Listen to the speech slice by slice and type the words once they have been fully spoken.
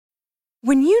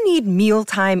When you need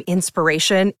mealtime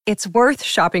inspiration, it's worth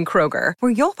shopping Kroger,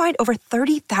 where you'll find over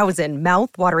 30,000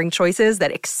 mouth-watering choices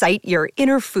that excite your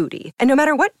inner foodie. And no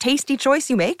matter what tasty choice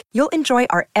you make, you'll enjoy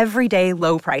our everyday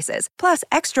low prices, plus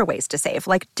extra ways to save,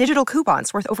 like digital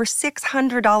coupons worth over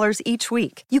 $600 each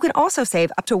week. You can also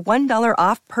save up to $1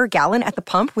 off per gallon at the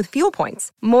pump with fuel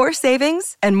points. More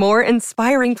savings and more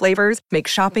inspiring flavors make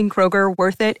shopping Kroger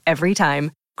worth it every time.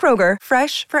 Kroger,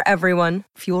 fresh for everyone.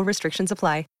 Fuel restrictions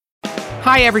apply.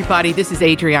 Hi, everybody. This is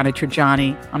Adriana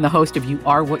Trajani. I'm the host of You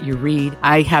Are What You Read.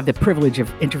 I have the privilege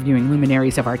of interviewing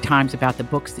luminaries of our times about the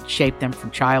books that shaped them from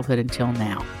childhood until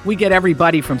now. We get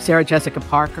everybody from Sarah Jessica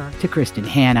Parker to Kristen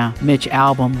Hanna, Mitch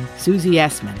Albom, Susie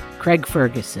Essman, Craig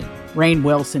Ferguson, Rainn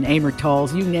Wilson, Amor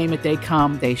Tolls, you name it, they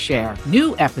come, they share.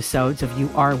 New episodes of You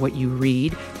Are What You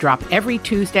Read drop every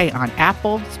Tuesday on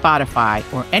Apple, Spotify,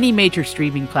 or any major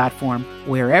streaming platform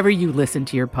wherever you listen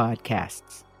to your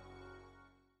podcasts.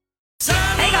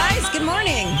 Hey guys, good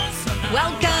morning.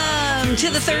 Welcome to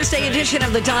the Thursday edition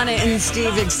of the Donna and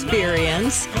Steve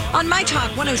Experience on My Talk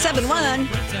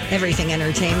 107.1, Everything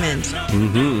Entertainment.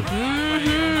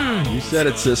 You said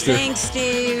it, sister. Thanks,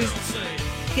 Steve.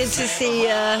 Good to see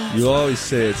you. You always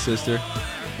say it, sister.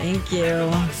 Thank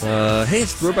you. Hey,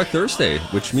 it's Throwback Thursday,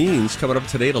 which means coming up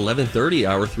today at 11:30,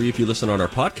 hour 3, if you listen on our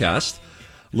podcast,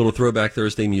 a little Throwback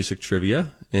Thursday music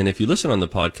trivia. And if you listen on the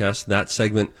podcast, that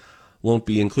segment won't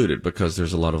be included because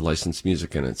there's a lot of licensed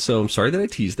music in it. So I'm sorry that I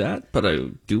teased that, but I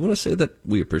do want to say that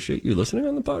we appreciate you listening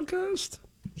on the podcast.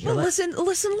 Well, listen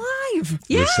live.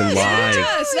 Yes, listen live.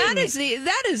 Yes,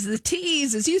 that is the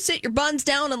tease. As you sit your buns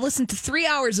down and listen to 3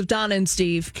 hours of Donna and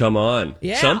Steve. Come on.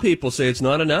 Yeah. Some people say it's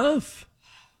not enough.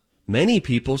 Many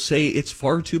people say it's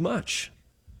far too much.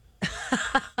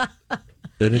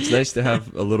 And it's nice to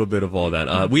have a little bit of all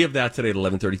that. We have that today at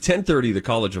 11:30. 10:30, the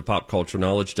College of Pop Culture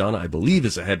Knowledge. Donna, I believe,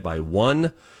 is ahead by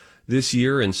 1 this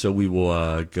year, and so we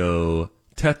will go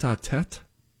tete-a-tete.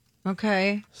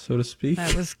 Okay. So to speak.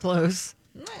 That was close.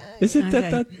 Is it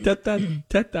Okay.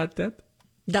 tete-a-tete?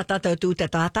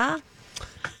 Da-da-da-do-da-da-da.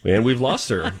 And we've lost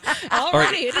her.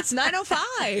 Alrighty, it's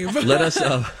 9:05. Let us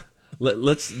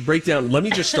let's break down. Let me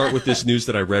just start with this news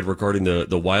that I read regarding the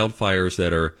wildfires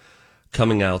that are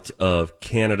coming out of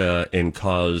Canada and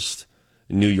caused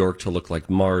New York to look like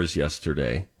Mars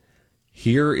yesterday.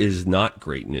 Here is not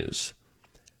great news.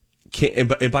 And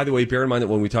by the way, bear in mind that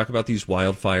when we talk about these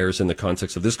wildfires in the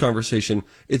context of this conversation,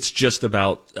 it's just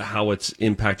about how it's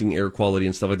impacting air quality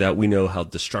and stuff like that. We know how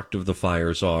destructive the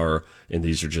fires are, and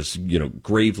these are just,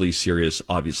 gravely serious,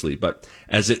 obviously. But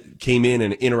as it came in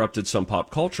and interrupted some pop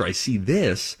culture, I see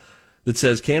this that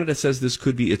says Canada says this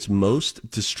could be its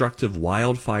most destructive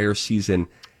wildfire season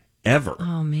ever.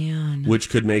 Oh, man. Which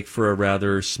could make for a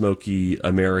rather smoky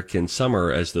American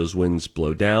summer as those winds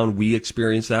blow down. We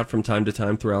experience that from time to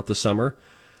time throughout the summer.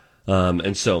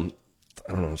 And so,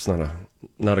 I don't know, it's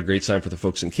not a great sign for the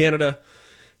folks in Canada.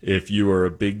 If you are a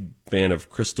big fan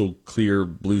of crystal clear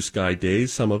blue sky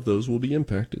days, some of those will be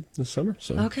impacted this summer.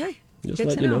 So Okay. just Good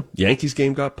let to you know. know. Yankees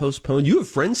game got postponed. You have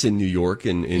friends in New York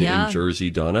and in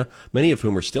Jersey, Donna, many of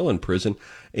whom are still in prison.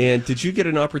 And did you get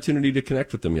an opportunity to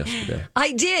connect with them yesterday?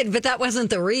 I did, but that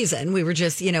wasn't the reason. We were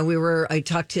just, I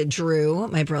talked to Drew,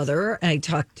 my brother, and I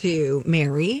talked to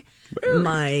Mary.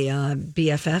 My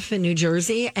BFF in New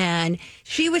Jersey, and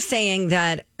she was saying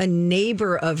that a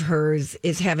neighbor of hers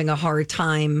is having a hard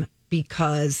time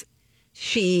because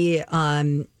she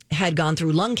had gone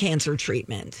through lung cancer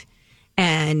treatment.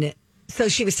 And so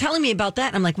she was telling me about that.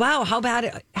 And I'm like, wow, how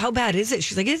bad is it?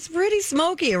 She's like, it's pretty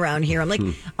smoky around here. I'm like,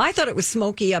 I thought it was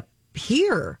smoky up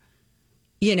here,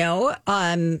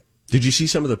 Did you see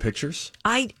some of the pictures?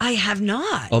 I have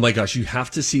not. Oh my gosh, you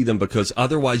have to see them because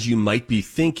otherwise you might be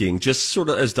thinking, just sort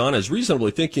of as Donna is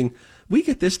reasonably thinking, we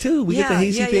get this too. We get the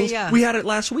hazy things. Yeah. We had it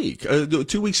last week,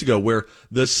 2 weeks ago, where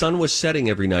the sun was setting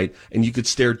every night and you could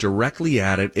stare directly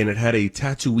at it and it had a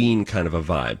Tatooine kind of a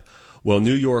vibe. Well,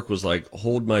 New York was like,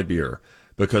 hold my beer.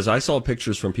 Because I saw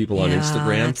pictures from people on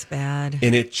Instagram. That's bad.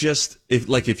 And it just,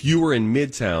 if you were in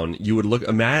Midtown, you would look,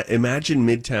 imagine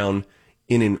Midtown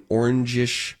in an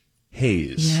orangish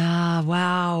haze. Yeah,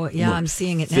 wow. Yeah, Look I'm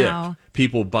seeing it thick. now.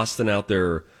 People busting out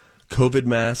their COVID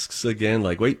masks again.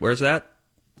 Like, wait, where's that?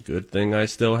 Good thing I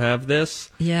still have this.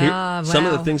 Yeah, Some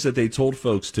of the wow. things that they told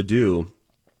folks to do,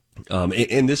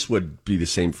 and this would be the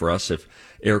same for us if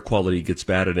air quality gets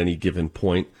bad at any given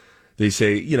point. They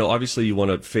say, obviously you want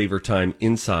to favor time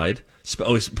inside,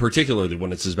 particularly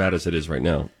when it's as bad as it is right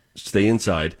now. Stay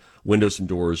inside, windows and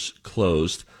doors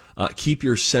closed. Keep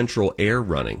your central air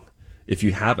running. If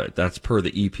you have it, that's per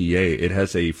the EPA.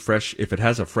 If it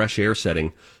has a fresh air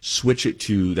setting, switch it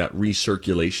to that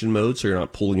recirculation mode so you're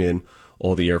not pulling in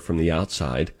all the air from the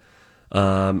outside.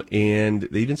 And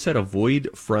they even said avoid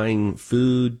frying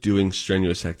food, doing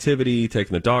strenuous activity,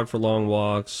 taking the dog for long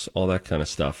walks, all that kind of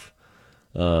stuff.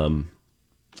 And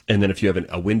then if you have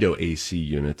a window AC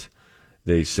unit,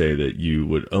 they say that you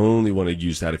would only want to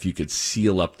use that if you could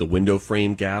seal up the window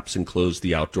frame gaps and close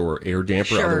the outdoor air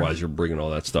damper. Sure. Otherwise, you're bringing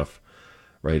all that stuff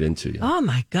right into you. Oh,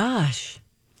 my gosh.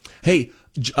 Hey,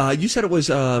 you said it was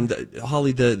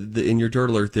Holly. The in your dirt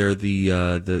alert there,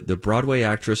 the Broadway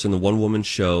actress in the one woman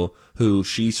show who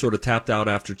she sort of tapped out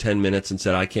after 10 minutes and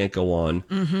said, "I can't go on."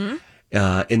 Mm-hmm.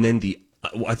 And then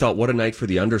I thought, what a night for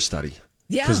the understudy.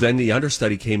 Yeah, because then the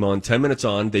understudy came on 10 minutes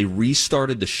on. They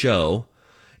restarted the show,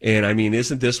 and I mean,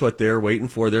 isn't this what they're waiting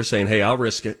for? They're saying, "Hey, I'll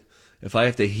risk it if I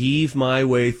have to heave my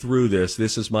way through this.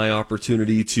 This is my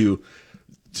opportunity to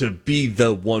be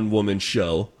the one woman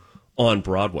show on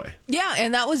Broadway." Yeah,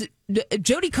 and that was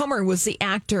Jodie Comer was the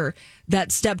actor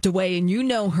that stepped away, and you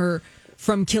know her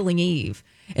from Killing Eve.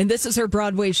 And this is her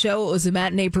Broadway show. It was a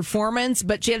matinee performance,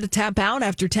 but she had to tap out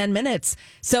after 10 minutes.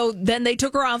 So then they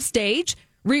took her off stage,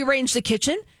 rearranged the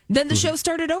kitchen. Then the show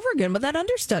started over again with that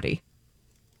understudy.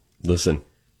 Listen,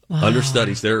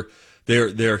 understudies,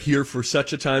 they're here for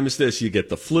such a time as this. You get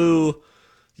the flu,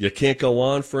 you can't go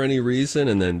on for any reason,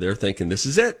 and then they're thinking, this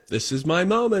is it. This is my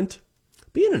moment.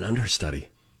 Being an understudy,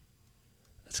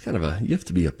 that's kind of you have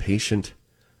to be a patient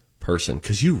person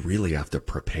because you really have to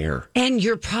prepare. And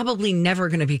you're probably never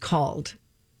going to be called.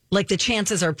 Like the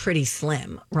chances are pretty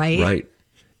slim, right? Right.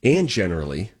 And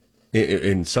generally,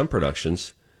 in some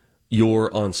productions,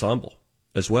 you're ensemble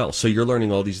as well. So you're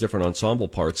learning all these different ensemble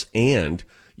parts, and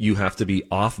you have to be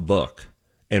off book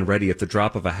and ready at the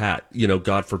drop of a hat,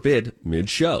 God forbid,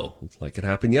 mid-show, like it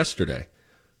happened yesterday.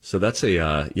 So that's they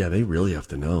really have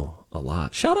to know a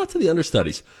lot. Shout out to the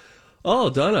understudies.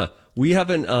 Oh, Donna, we have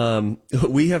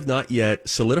not yet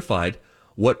solidified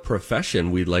what profession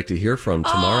we'd like to hear from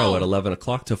tomorrow at 11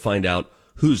 o'clock to find out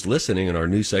who's listening in our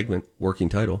new segment, working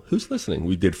title, Who's Listening?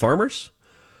 We did farmers,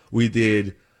 we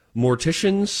did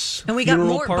morticians, and we got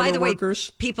more, parlor by the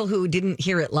workers. Way, people who didn't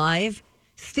hear it live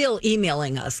still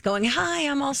emailing us going, "Hi,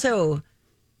 I'm also,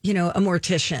 a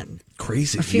mortician."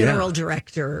 Crazy. A funeral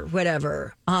director,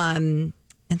 whatever. And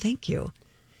thank you.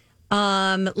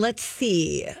 Let's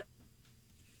see.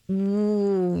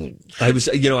 I was,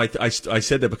 I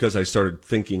said that because I started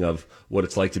thinking of what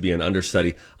it's like to be an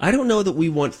understudy. I don't know that we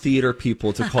want theater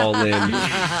people to call in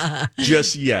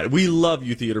just yet. We love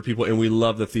you, theater people, and we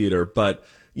love the theater. But,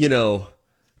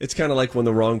 it's kind of like when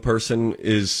the wrong person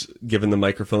is given the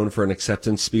microphone for an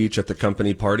acceptance speech at the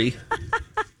company party.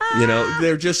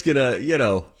 They're just going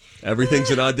to, everything's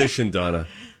an audition, Donna.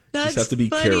 That's just have to be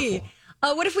funny. careful.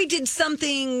 What if we did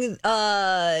something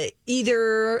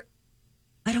either...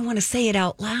 I don't want to say it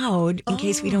out loud in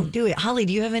case we don't do it. Holly,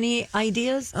 do you have any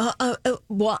ideas?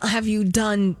 Well, have you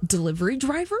done delivery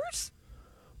drivers?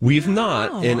 We've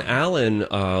not. And Alan,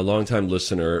 a longtime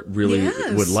listener, really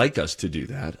would like us to do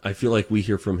that. I feel like we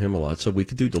hear from him a lot, so we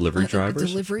could do delivery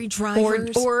drivers. Delivery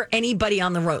drivers. Or anybody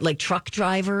on the road, like truck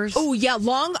drivers. Oh, yeah.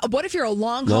 What if you're a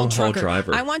long-haul trucker?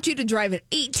 Driver. I want you to drive an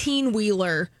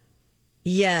 18-wheeler.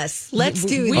 Yes. Let's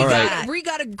do that. We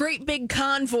got a great big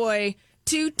convoy.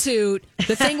 Toot, toot.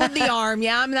 The thing with the arm.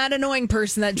 Yeah, I'm that annoying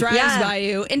person that drives by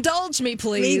you. Indulge me,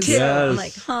 please. Me too. Yes. I'm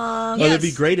like, honk. Oh, that'd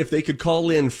be great if they could call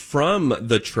in from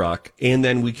the truck and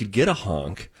then we could get a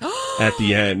honk at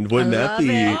the end. Wouldn't that be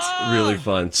really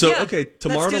fun? So, okay,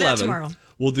 tomorrow at 11,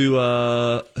 we'll do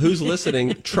Who's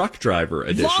Listening Truck Driver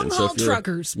Edition. Long-haul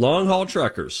truckers. Long-haul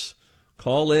truckers.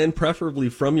 Call in, preferably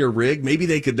from your rig. Maybe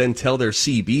they could then tell their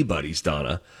CB buddies,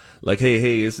 Donna, like,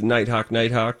 hey, it's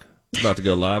Nighthawk. About to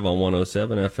go live on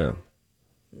 107 FM.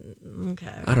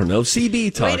 Okay. I don't know.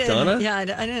 CB talk, Donna. Yeah, I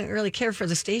didn't really care for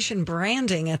the station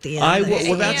branding at the end.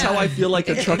 That's how I feel like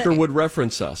a trucker would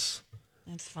reference us.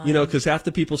 That's fine. Because half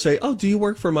the people say, "Oh, do you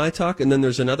work for My Talk?" And then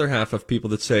there's another half of people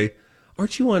that say,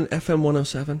 "Aren't you on FM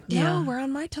 107?" Yeah, no, we're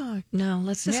on My Talk. No,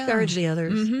 let's discourage the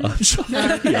others. Mm-hmm. I'm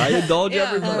sorry. I indulge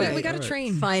everybody. Right, we got to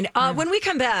train. Fine. When we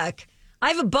come back,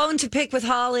 I have a bone to pick with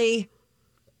Holly.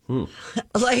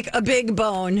 Like a big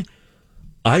bone.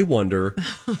 I wonder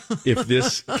if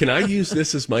this... Can I use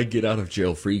this as my get out of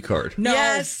jail free card? No.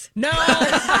 Yes. No.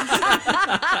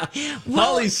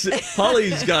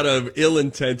 Holly's got an ill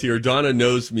intent here. Donna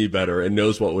knows me better and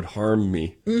knows what would harm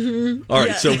me. Mm-hmm. All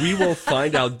right, so we will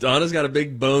find out. Donna's got a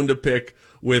big bone to pick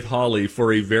with Holly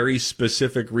for a very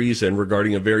specific reason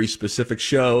regarding a very specific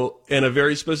show and a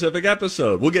very specific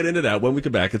episode. We'll get into that when we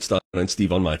come back. It's Donna and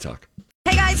Steve on My Talk.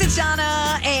 Hey guys, it's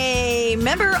Donna, a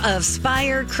member of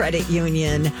Spire Credit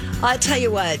Union. I'll tell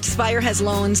you what, Spire has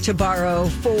loans to borrow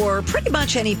for pretty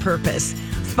much any purpose.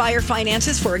 Spire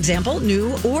finances, for example,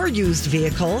 new or used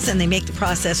vehicles, and they make the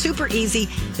process super easy.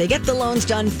 They get the loans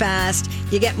done fast.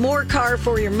 You get more car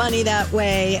for your money that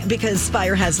way because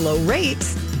Spire has low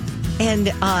rates. And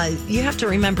you have to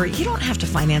remember, you don't have to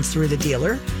finance through the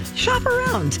dealer. Shop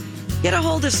around. Get a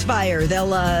hold of Spire.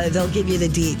 They'll give you the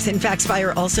deets. In fact,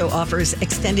 Spire also offers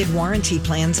extended warranty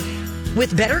plans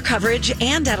with better coverage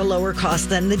and at a lower cost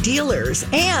than the dealers.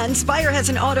 And Spire has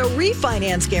an auto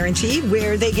refinance guarantee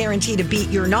where they guarantee to beat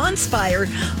your non-Spire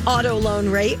auto loan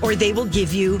rate, or they will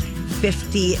give you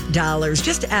 $50.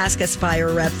 Just ask a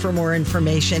Spire rep for more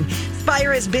information.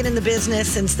 Spire has been in the business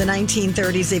since the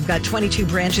 1930s. They've got 22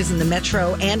 branches in the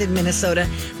metro and in Minnesota.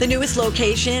 The newest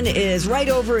location is right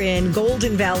over in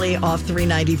Golden Valley off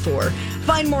 394.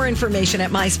 Find more information at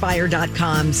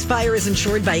myspire.com. Spire is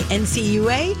insured by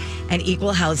NCUA, an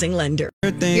equal housing lender.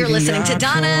 You're listening to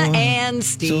Donna and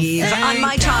Steve on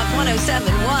My Talk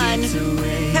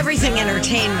 107.1. Everything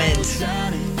Entertainment.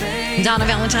 Donna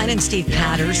Valentine and Steve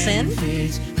Patterson.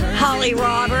 Holly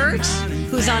Roberts,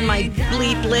 who's on my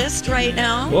bleep list right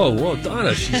now. Whoa,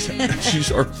 Donna,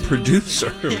 she's our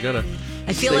producer. We gotta.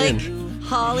 I feel like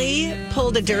Holly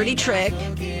pulled a dirty trick.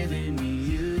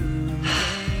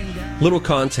 Little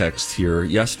context here.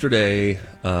 Yesterday,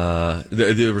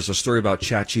 there was a story about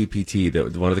ChatGPT,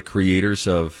 that one of the creators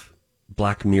of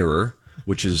Black Mirror,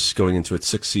 which is going into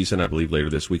its 6th season, I believe, later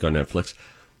this week on Netflix.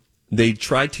 They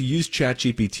tried to use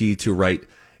ChatGPT to write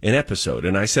an episode,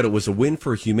 and I said it was a win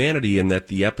for humanity and that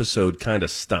the episode kind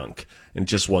of stunk and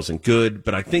just wasn't good.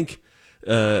 But I think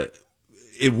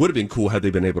it would have been cool had they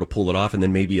been able to pull it off, and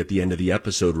then maybe at the end of the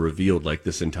episode revealed like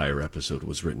this entire episode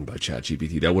was written by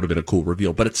ChatGPT. That would have been a cool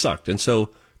reveal, but it sucked. And so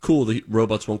cool, the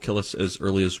robots won't kill us as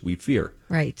early as we fear.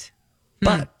 Right.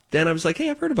 But then I was like, hey,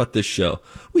 I've heard about this show.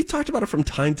 We've talked about it from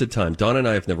time to time. Donna and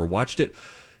I have never watched it.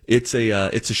 It's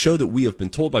a show that we have been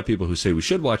told by people who say we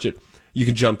should watch it. You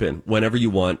can jump in whenever you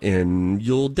want, and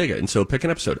you'll dig it. And so pick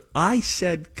an episode. I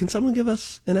said, can someone give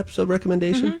us an episode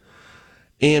recommendation? Mm-hmm.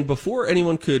 And before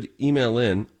anyone could email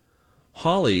in,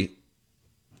 Holly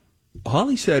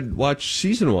said, watch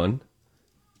season 1,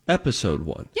 episode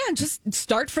 1. Yeah, just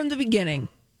start from the beginning.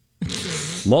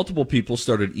 Multiple people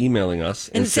started emailing us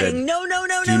and saying, said, no,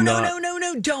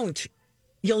 don't.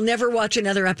 You'll never watch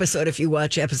another episode if you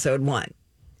watch episode 1.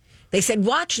 They said,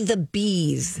 watch the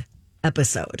Bees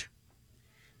episode.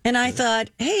 And I thought,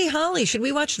 hey, Holly, should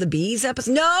we watch the Bees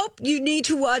episode? Nope, you need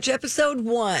to watch episode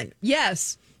 1.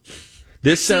 Yes.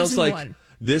 This sounds like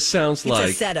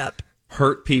a setup.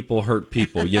 Hurt people,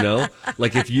 you know?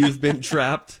 Like if you've been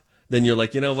trapped, then you're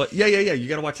like, you know what? Yeah, you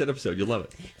got to watch that episode. You'll love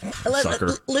it.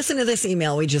 Sucker. Listen to this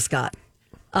email we just got.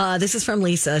 This is from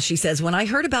Lisa. She says, when I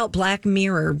heard about Black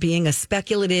Mirror being a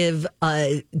speculative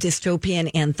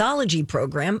dystopian anthology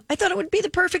program, I thought it would be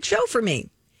the perfect show for me.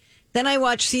 Then I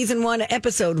watched season 1,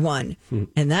 episode 1,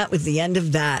 and that was the end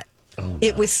of that. Oh, no.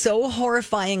 It was so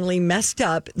horrifyingly messed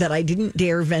up that I didn't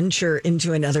dare venture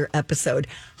into another episode.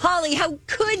 Holly, how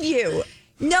could you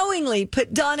knowingly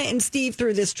put Donna and Steve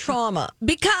through this trauma?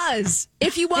 Because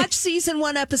if you watch season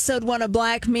 1, episode 1 of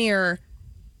Black Mirror,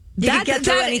 you can get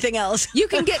through anything else. You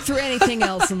can get through anything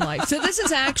else in life. So this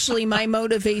is actually my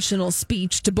motivational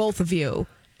speech to both of you.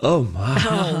 Oh, my.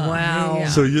 Oh, wow. Yeah.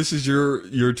 So this is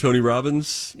your Tony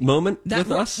Robbins moment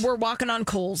with us? We're walking on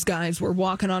coals, guys. We're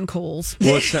walking on coals.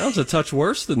 Well, it sounds a touch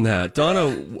worse than that. Donna,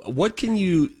 what can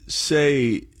you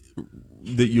say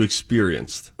that you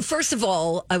experienced? First of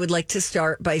all, I would like to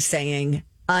start by saying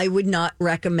I would not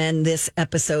recommend this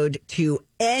episode to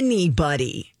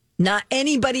anybody. Not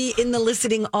anybody in the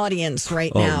listening audience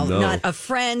right now. No. Not a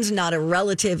friend, not a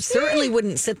relative. Certainly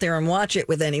wouldn't sit there and watch it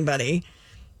with anybody.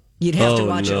 You'd have to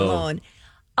watch it alone.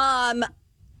 All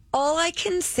I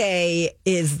can say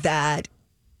is that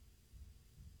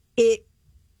it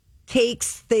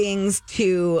takes things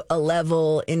to a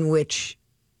level in which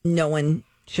no one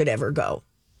should ever go.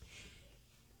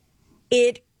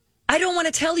 I don't want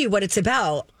to tell you what it's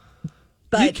about,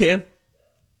 but you can.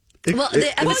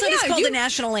 The episode is called the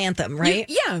National Anthem, right?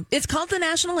 It's called the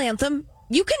National Anthem.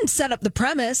 You can set up the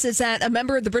premise is that a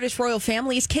member of the British royal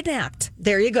family is kidnapped.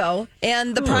 There you go.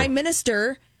 And the prime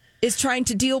minister is trying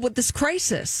to deal with this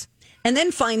crisis. And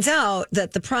then finds out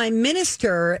that the prime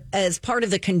minister, as part of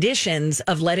the conditions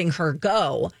of letting her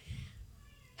go,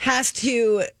 has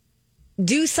to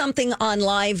do something on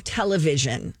live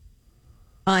television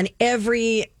on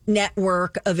every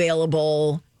network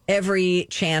available, every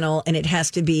channel, and it has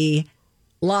to be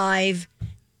live,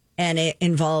 and it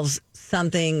involves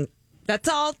something that's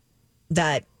all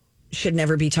that should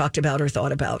never be talked about or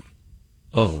thought about.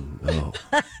 Oh, no.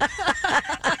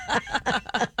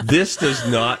 This does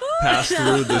not pass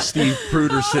through the Steve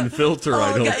Pruderson filter,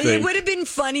 I don't think. It would have been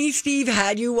funny, Steve,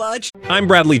 had you watched. I'm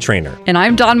Bradley Trainer. And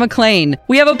I'm Don McClain.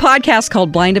 We have a podcast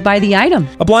called Blinded by the Item.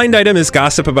 A blind item is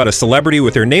gossip about a celebrity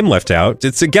with their name left out.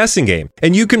 It's a guessing game,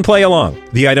 and you can play along.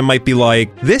 The item might be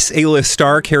like, this A-list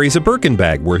star carries a Birkin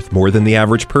bag worth more than the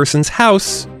average person's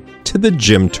house to the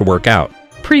gym to work out.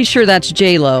 Pretty sure that's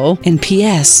J-Lo. And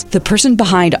P.S. the person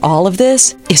behind all of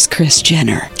this is Kris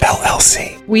Jenner,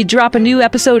 LLC. We drop a new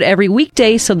episode every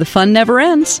weekday so the fun never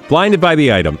ends. Blinded by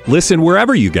the Item. Listen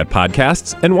wherever you get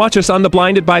podcasts and watch us on the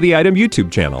Blinded by the Item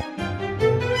YouTube channel.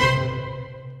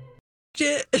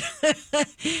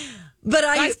 But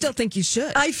I still think you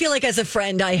should. I feel like as a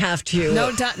friend, I have to.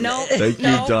 No. Thank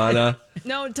you, Donna.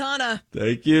 No, Donna.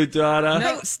 Thank you, Donna.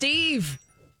 No, Steve.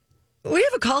 We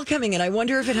have a call coming in. I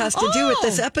wonder if it has to do with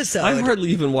this episode. I hardly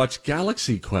even watched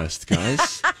Galaxy Quest,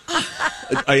 guys.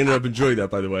 I ended up enjoying that,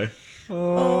 by the way.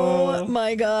 Oh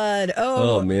my God.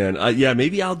 Oh man. Yeah,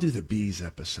 maybe I'll do the Bees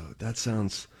episode. That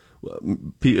sounds.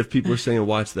 If people are saying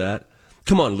watch that,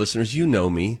 come on, listeners. You know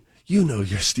me. You know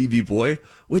your Stevie boy.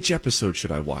 Which episode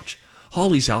should I watch?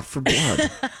 Holly's out for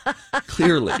blood.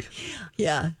 Clearly.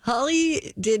 Yeah.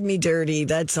 Holly did me dirty.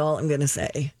 That's all I'm going to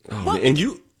say. Oh, man. And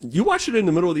you watched it in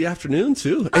the middle of the afternoon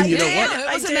too, and you know what?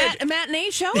 It was a matinee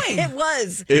showing. It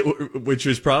was. Which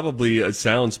is probably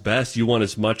sounds best. You want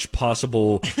as much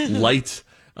possible light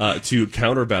to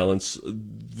counterbalance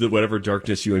whatever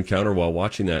darkness you encounter while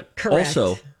watching that. Correct.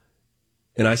 Also,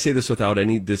 and I say this without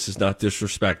any. This is not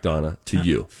disrespect, Donna, to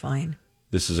you. Fine.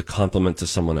 This is a compliment to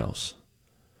someone else.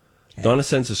 Okay. Donna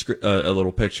sends a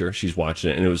little picture. She's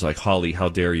watching it, and it was like, Holly, how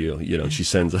dare you? You know, she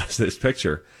sends us this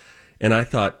picture, and I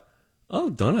thought, oh,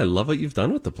 Don, I love what you've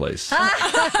done with the place.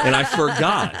 And I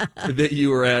forgot that you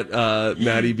were at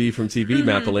Maddie B from TV,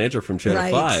 Matt Belanger from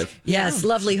Channel 5. Yes,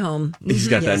 lovely home. He's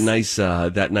got that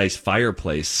nice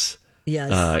fireplace,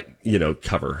 yes.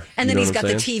 Cover. And then he's got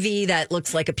the TV that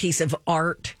looks like a piece of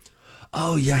art.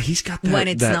 Oh yeah, he's got that when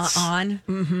it's not on.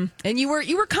 Mm-hmm. And you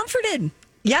were comforted.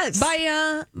 Yes,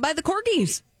 by the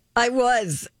corgis. I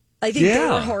was. I think they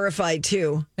were horrified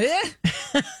too.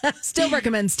 Still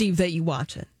recommend, Steve, that you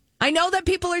watch it. I know that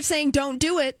people are saying don't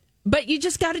do it, but you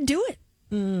just got to do it.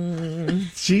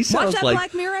 She sounds watch that like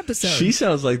Black Mirror episode. She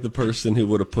sounds like the person who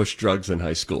would have pushed drugs in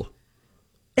high school.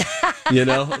 You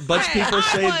know, a bunch of people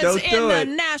say don't do it. In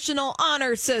the National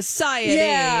Honor Society.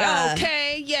 Yeah.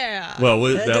 Okay, yeah. Well,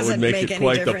 that would make it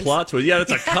quite difference. the plot twist. Yeah,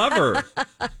 it's a cover.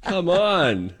 Come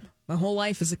on. My whole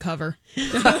life is a cover.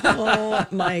 Oh,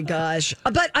 my gosh.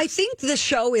 But I think the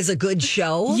show is a good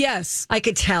show. Yes. I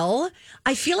could tell.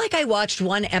 I feel like I watched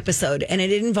one episode and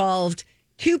it involved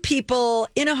two people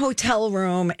in a hotel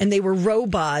room and they were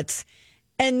robots.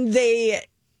 And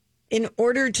in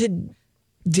order to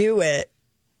do it,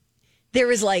 there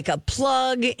was like a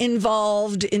plug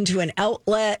involved into an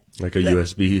outlet. Like a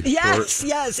USB Yes, port.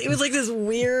 yes. It was like this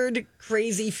weird,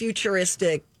 crazy,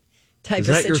 futuristic type Is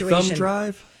of that situation. your thumb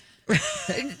drive?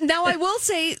 Now, I will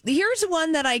say, here's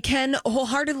one that I can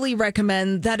wholeheartedly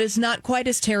recommend that is not quite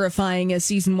as terrifying as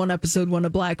season 1, episode 1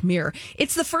 of Black Mirror.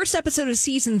 It's the first episode of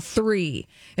season 3,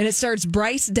 and it stars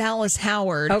Bryce Dallas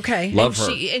Howard. Okay. Love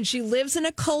her. And she lives in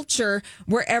a culture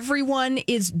where everyone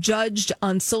is judged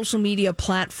on social media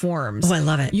platforms. Oh, I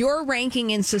love it. Your ranking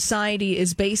in society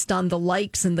is based on the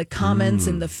likes and the comments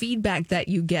and the feedback that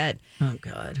you get. Oh,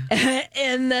 God.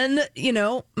 And then,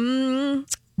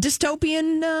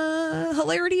 dystopian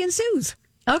hilarity ensues.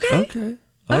 Okay.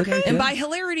 And by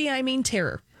hilarity, I mean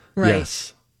terror. Right.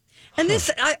 Yes. And this,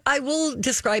 I will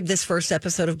describe this first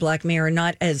episode of Black Mirror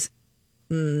not as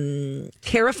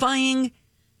terrifying,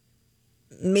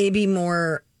 maybe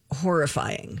more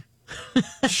horrifying.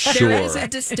 Sure. There is a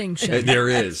distinction. There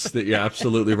is. You're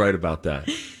absolutely right about that.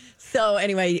 So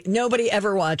anyway, nobody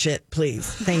ever watch it, please.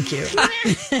 Thank you.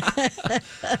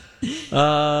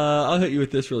 I'll hit you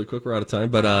with this really quick. We're out of time.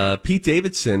 But Pete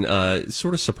Davidson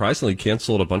sort of surprisingly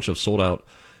canceled a bunch of sold-out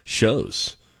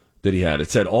shows that he had. It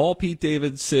said all Pete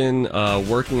Davidson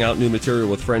working out new material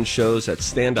with friends shows at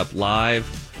Stand Up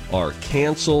Live are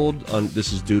canceled.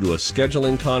 This is due to a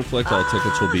scheduling conflict. All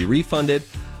tickets will be refunded.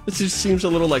 This just seems a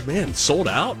little like, man, sold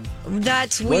out?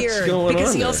 That's What's weird. going because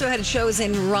on he there? also had shows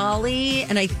in Raleigh,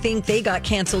 and I think they got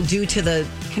canceled due to the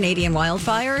Canadian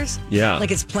wildfires. Yeah. Like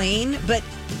it's plane. But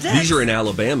These are in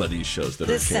Alabama, these shows that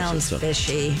this are canceled. sounds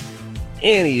fishy.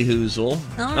 Any hoozle.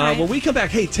 All right. When we come back,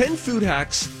 hey, 10 food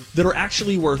hacks that are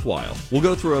actually worthwhile. We'll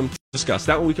go through them, discuss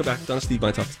that when we come back. Donna, Steve,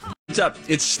 my talk. What's up?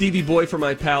 It's Stevie Boy for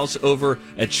my pals over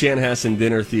at Chanhassen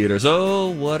Dinner Theaters. Oh,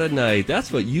 what a night.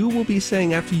 That's what you will be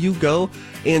saying after you go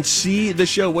and see the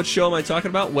show. What show am I talking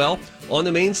about? Well, on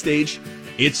the main stage,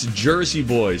 It's Jersey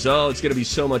Boys. Oh, it's going to be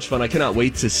so much fun. I cannot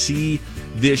wait to see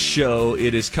this show.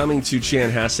 It is coming to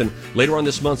Chanhassen later on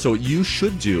this month. So what you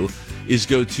should do is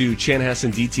go to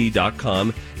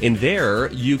chanhassendt.com, and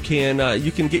there you can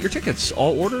get your tickets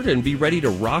all ordered and be ready to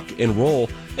rock and roll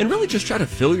and really just try to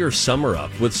fill your summer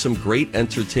up with some great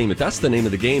entertainment. That's the name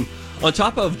of the game. On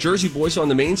top of Jersey Boys on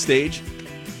the main stage,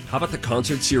 how about the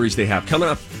concert series they have? Coming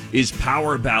up is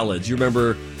Power Ballads. You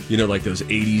remember, like those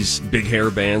 80s big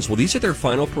hair bands? Well, these are their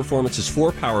final performances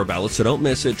for Power Ballads, so don't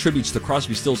miss it. Tributes to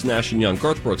Crosby, Stills, Nash & Young,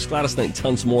 Garth Brooks, Gladys Knight, and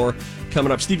tons more.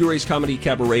 Coming up, Stevie Ray's Comedy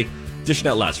Cabaret, dishing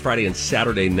out last Friday and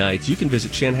Saturday nights. You can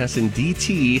visit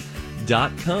chanhassendt.com,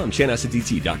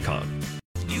 chanhassendt.com.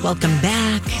 Welcome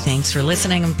back. Thanks for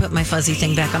listening. I'm going to put my fuzzy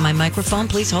thing back on my microphone.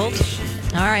 Please hold.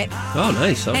 All right. Oh,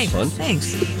 nice. That was fun.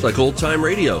 Thanks. It's like old-time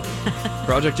radio.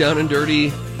 Project Down and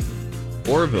Dirty,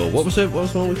 Orville. What was it? What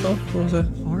was the one we called? What was that?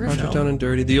 Orville. Project Down and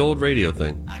Dirty, the old radio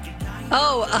thing.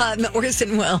 Oh,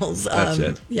 Orson Welles. That's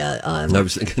it. Yeah. I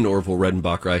was thinking Orville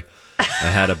Redenbacher. I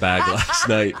had a bag last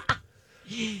night.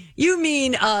 You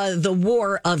mean The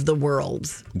War of the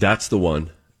Worlds. That's the one.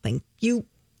 Thank you.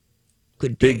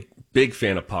 Good day. Big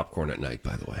fan of popcorn at night,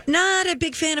 by the way. Not a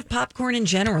big fan of popcorn in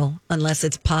general, unless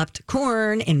it's popped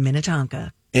corn in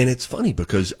Minnetonka. And it's funny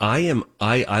because I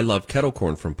love kettle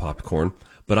corn from popcorn,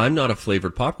 but I'm not a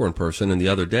flavored popcorn person. And the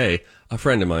other day, a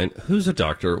friend of mine, who's a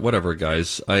doctor, whatever,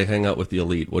 guys, I hang out with the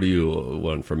elite. What do you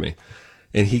want from me?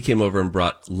 And he came over and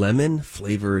brought lemon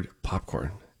flavored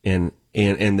popcorn. And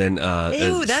then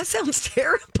ew, that sounds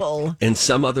terrible. And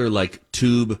some other like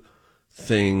tube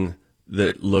thing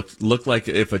that looked like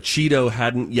if a Cheeto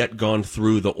hadn't yet gone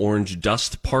through the orange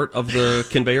dust part of the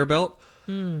conveyor belt.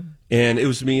 And it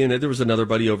was me, and there was another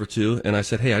buddy over too. And I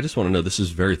said, hey, I just want to know, this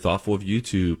is very thoughtful of you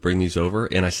to bring these over.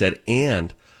 And I said,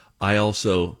 and I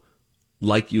also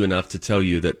like you enough to tell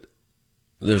you that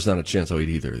there's not a chance I'll eat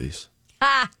either of these.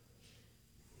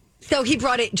 So he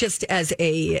brought it just as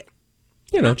a...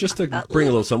 just to bring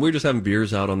a little something. We were just having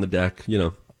beers out on the deck,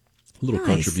 a little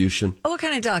contribution. Oh, what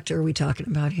kind of doctor are we talking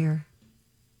about here?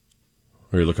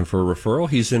 Are you looking for a referral?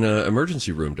 He's in an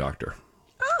emergency room doctor.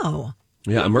 Oh.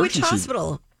 Yeah, emergency. Which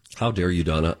hospital? How dare you,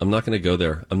 Donna? I'm not going to go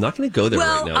there. I'm not going to go there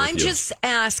right now. Well, I'm just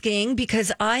asking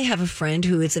because I have a friend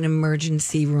who is an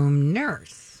emergency room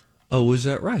nurse. Oh, is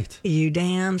that right? You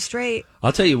damn straight.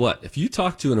 I'll tell you what. If you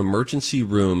talk to an emergency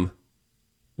room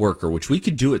worker, which we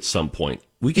could do at some point,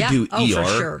 we could do ER,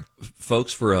 for sure.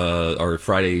 Folks, for our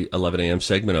Friday 11 a.m.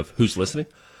 segment of Who's Listening.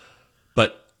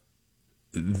 But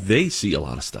they see a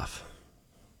lot of stuff.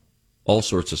 All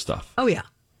sorts of stuff. Oh, yeah.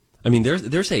 I mean,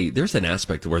 there's an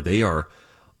aspect where they are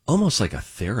almost like a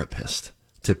therapist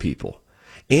to people.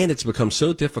 And it's become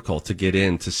so difficult to get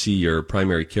in to see your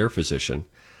primary care physician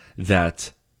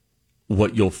that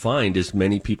what you'll find is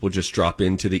many people just drop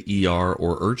into the ER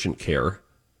or urgent care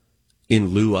in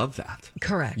lieu of that.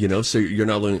 Correct. So you're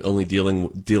not only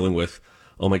dealing with,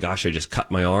 oh my gosh, I just cut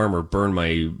my arm or burned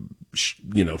my,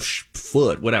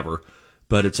 foot, whatever.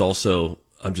 But it's also,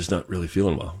 I'm just not really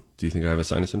feeling well. Do you think I have a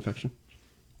sinus infection?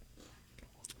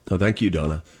 Oh, thank you,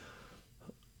 Donna.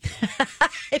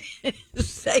 I didn't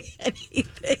say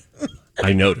anything.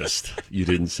 I noticed you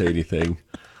didn't say anything.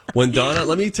 When Donna,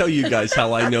 let me tell you guys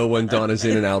how I know when Donna's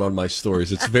in and out on my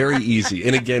stories. It's very easy.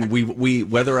 And again, we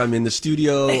whether I'm in the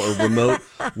studio or remote,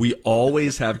 we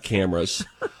always have cameras.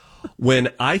 When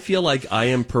I feel like I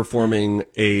am performing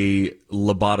a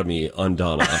lobotomy on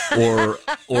Donna,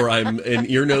 or I'm an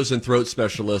ear, nose, and throat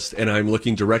specialist, and I'm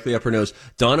looking directly up her nose,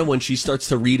 Donna, when she starts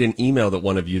to read an email that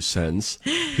one of you sends,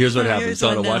 here's what happens.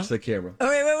 Donna, watch the camera.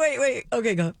 Oh, wait.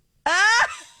 Okay, go.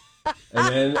 And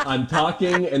then I'm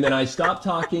talking, and then I stop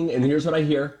talking, and here's what I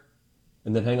hear.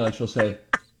 And then hang on, she'll say,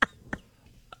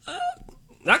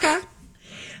 okay.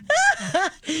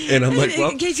 And I'm like, well,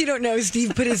 in case you don't know,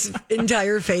 Steve put his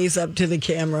entire face up to the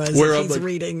camera as where if I'm he's like,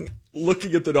 reading.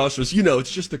 Looking at the nostrils,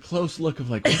 it's just a close look of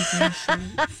like, what did I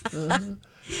say?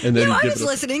 And then I was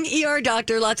listening. ER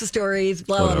doctor, lots of stories,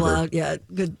 blah, blah, blah. Yeah,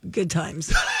 good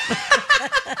times.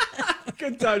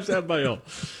 Good times to have my own.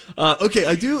 Okay,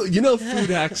 I do. Food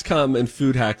hacks come and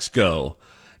food hacks go.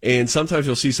 And sometimes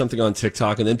you'll see something on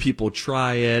TikTok and then people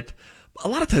try it. A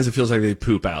lot of times it feels like they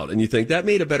poop out. And you think that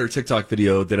made a better TikTok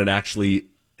video than it actually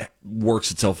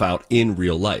works itself out in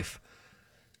real life.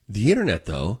 The internet,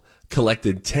 though,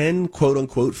 collected 10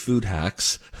 quote-unquote food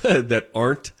hacks that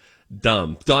aren't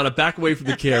dumb. Donna, back away from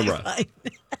the camera.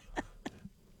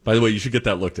 By the way, you should get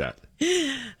that looked at.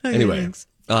 Okay, anyway,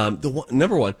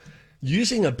 number one,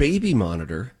 using a baby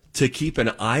monitor to keep an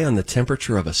eye on the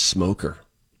temperature of a smoker.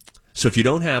 So if you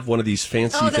don't have one of these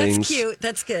fancy Oh, that's things, cute.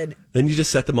 That's good. then you just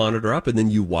set the monitor up and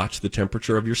then you watch the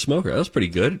temperature of your smoker. That was pretty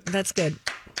good. That's good.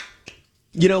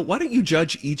 You know, why don't you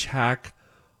judge each hack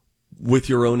with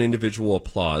your own individual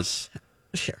applause?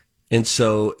 Sure. And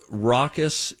so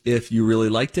raucous if you really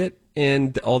liked it,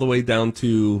 and all the way down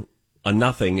to a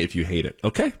nothing if you hate it.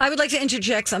 Okay? I would like to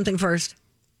interject something first.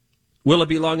 Will it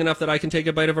be long enough that I can take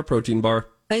a bite of a protein bar?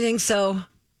 I think so.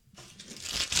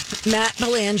 Matt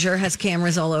Belanger has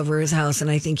cameras all over his house, and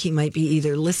I think he might be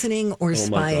either listening or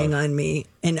spying on me.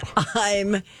 And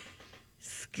I'm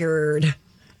scared.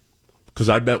 Because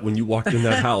I bet when you walked in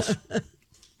that house,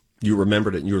 you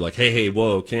remembered it and you were like, hey,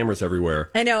 whoa, cameras everywhere.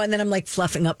 I know, and then I'm like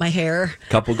fluffing up my hair.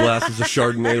 Couple glasses of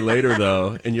Chardonnay later,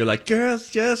 though, and you're like, girls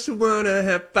just wanna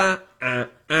have fun. And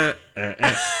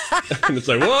it's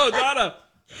like, whoa, Donna.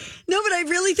 No, but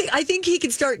I think he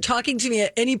could start talking to me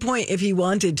at any point if he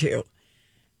wanted to.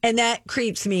 And that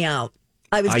creeps me out.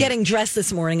 I was getting dressed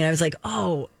this morning and I was like,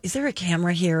 oh, is there a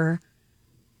camera here?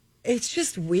 It's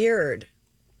just weird.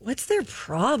 What's their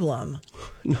problem?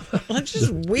 It's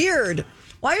just weird.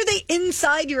 Why are they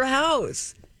inside your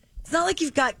house? It's not like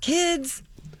you've got kids.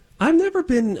 I've never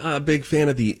been a big fan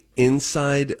of the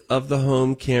inside of the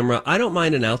home camera. I don't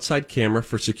mind an outside camera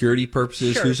for security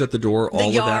purposes. Sure. Who's at the door, all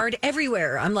the of that. yard,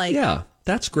 everywhere. I'm like, yeah,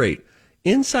 that's great.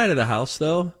 Inside of the house,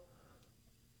 though,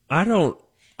 I don't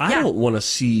want to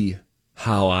see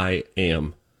how I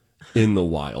am in the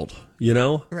wild, you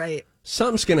know? Right.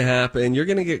 Something's going to happen. You're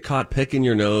going to get caught picking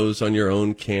your nose on your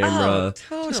own camera. Oh,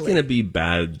 totally. It's going to be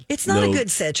bad. It's not a good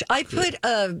sitch. I put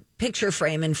a picture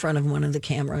frame in front of one of the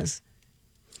cameras.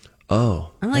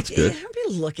 Oh, I'm like, good. Don't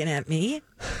be looking at me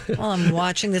while I'm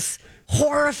watching this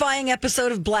horrifying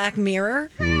episode of Black Mirror.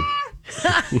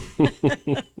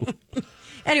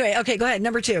 Anyway, okay, go ahead.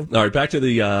 Number 2. All right, back to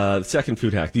the second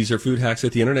food hack. These are food hacks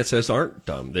that the internet says aren't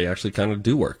dumb. They actually kind of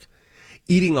do work.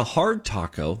 Eating a hard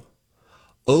taco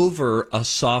over a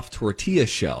soft tortilla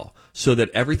shell so that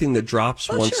everything that drops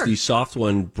once the soft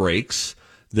one breaks,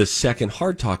 the second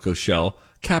hard taco shell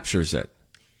captures it.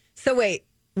 So wait,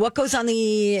 what goes on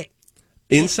the...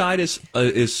 Inside is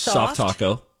soft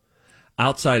taco.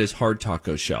 Outside is hard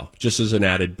taco shell, just as an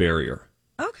added barrier.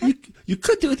 Okay. You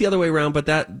could do it the other way around, but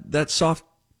that soft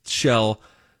shell,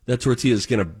 that tortilla is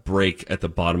going to break at the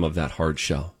bottom of that hard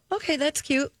shell. Okay, that's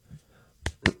cute.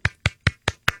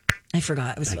 I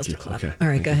forgot. I was supposed to clap. Okay. All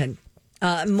right, go ahead.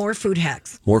 More food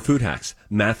hacks. More food hacks.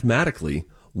 Mathematically,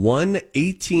 one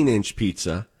 18-inch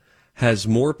pizza has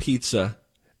more pizza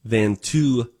than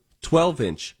two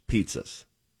 12-inch pizzas.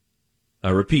 I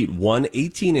repeat, one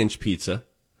 18-inch pizza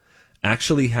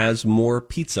actually has more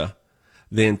pizza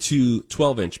than two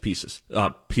 12-inch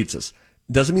pizzas.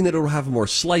 Doesn't mean that it'll have more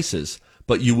slices,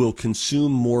 but you will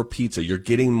consume more pizza. You're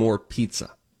getting more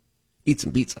pizza. Eat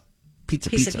some pizza. Piece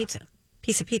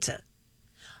of pizza.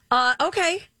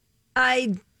 Okay.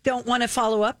 I don't want to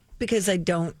follow up because I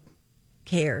don't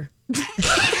care.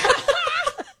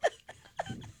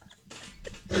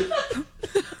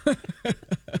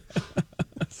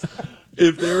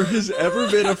 If there has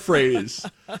ever been a phrase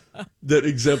that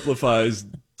exemplifies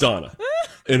Donna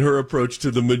and her approach to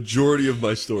the majority of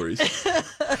my stories.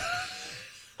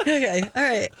 Okay, all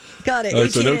right. Got it. All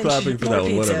right, so no clapping for that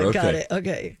one. Whatever. Okay. Got it.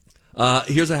 Okay.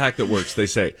 Here's a hack that works. They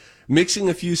say mixing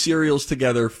a few cereals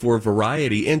together for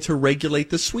variety and to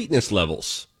regulate the sweetness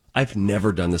levels. I've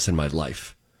never done this in my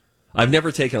life. I've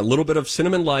never taken a little bit of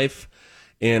Cinnamon Life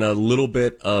and a little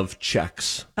bit of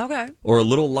Chex. Okay. Or a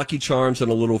little Lucky Charms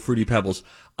and a little Fruity Pebbles.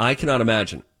 I cannot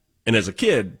imagine. And as a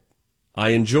kid, I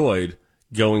enjoyed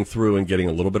going through and getting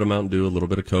a little bit of Mountain Dew, a little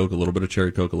bit of Coke, a little bit of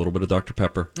Cherry Coke, a little bit of Dr.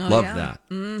 Pepper. Love that.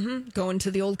 Mm-hmm. Going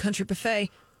to the old country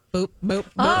buffet. Boop, boop, boop.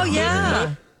 Oh,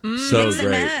 yeah. So Mix and great.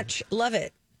 match. Love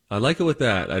it. I like it with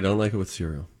that. I don't like it with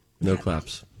cereal. No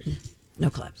claps.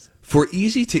 No claps. For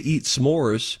easy-to-eat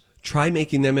s'mores, try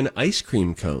making them in ice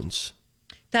cream cones.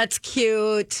 That's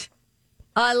cute.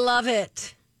 I love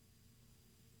it.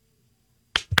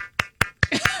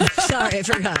 Sorry, I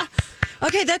forgot.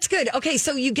 Okay, that's good. Okay,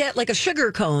 so you get like a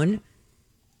sugar cone.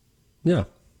 Yeah.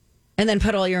 And then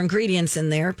put all your ingredients in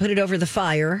there. Put it over the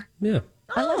fire. Yeah.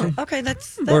 I love it. Okay, that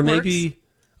or works. maybe,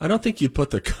 I don't think you'd put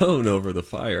the cone over the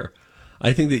fire.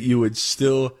 I think that you would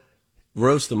still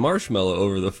roast the marshmallow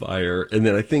over the fire. And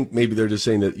then I think maybe they're just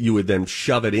saying that you would then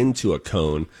shove it into a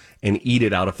cone and eat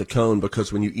it out of the cone,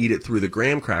 because when you eat it through the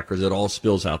graham crackers, it all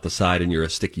spills out the side and you're a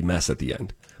sticky mess at the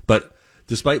end. But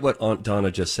despite what Aunt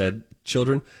Donna just said,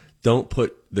 children, don't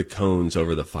put the cones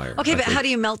over the fire. Okay, but how do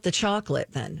you melt the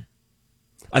chocolate then?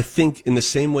 I think in the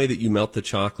same way that you melt the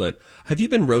chocolate, have you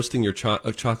been roasting your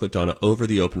chocolate, Donna, over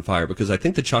the open fire? Because I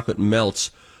think the chocolate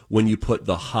melts when you put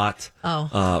the hot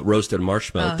roasted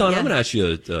marshmallow. Don, I'm going to ask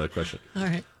you a question. All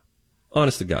right.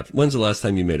 Honest to God, when's the last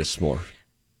time you made a s'more?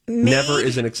 Never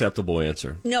is an acceptable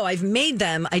answer. No, I've made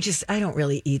them. I don't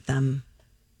really eat them.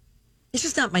 It's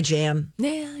just not my jam.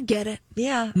 Yeah, I get it.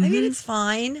 Yeah, I mean, it's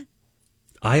fine.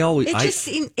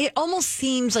 It almost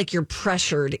seems like you're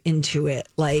pressured into it.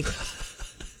 Like,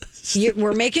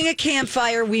 we're making a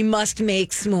campfire, we must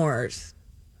make s'mores.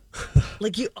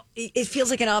 Like it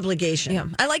feels like an obligation. Yeah,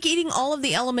 I like eating all of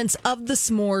the elements of the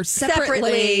s'more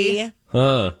separately.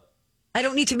 I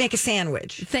don't need to make a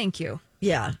sandwich. Thank you.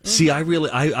 Yeah. See, I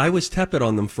was tepid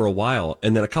on them for a while,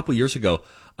 and then a couple years ago,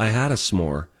 I had a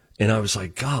s'more, and I was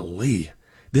like, golly,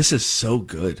 this is so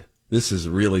good. This is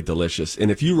really delicious. And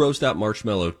if you roast that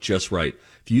marshmallow just right,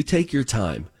 if you take your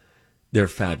time, they're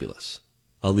fabulous.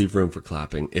 I'll leave room for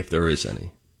clapping if there is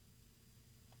any.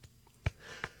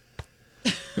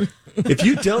 If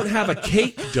you don't have a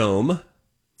cake dome,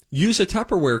 use a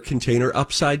Tupperware container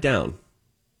upside down.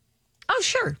 Oh,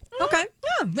 sure. Okay.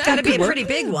 Yeah, Got to be a pretty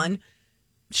big one.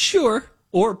 Sure.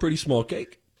 Or a pretty small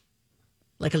cake.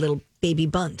 Like a little baby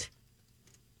bunt.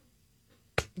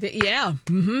 Yeah.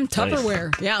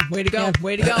 Tupperware. Nice. Yeah. Way to go. Yeah.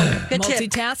 Way to go. Good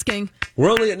multitasking. Tip.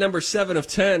 We're only at number 7 of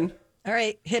 10. All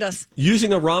right. Hit us.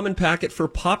 Using a ramen packet for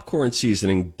popcorn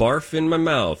seasoning. Barf in my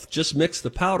mouth. Just mix the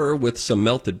powder with some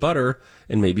melted butter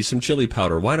and maybe some chili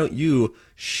powder. Why don't you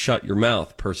shut your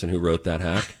mouth, person who wrote that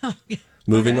hack?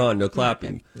 Moving on. No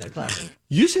clapping. No clapping.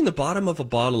 Using the bottom of a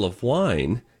bottle of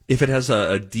wine, if it has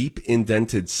a deep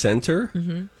indented center,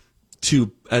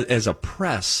 as a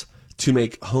press to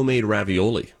make homemade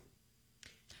ravioli.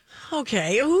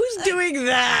 Okay, who's doing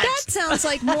that? That sounds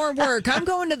like more work. I'm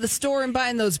going to the store and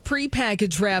buying those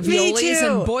prepackaged raviolis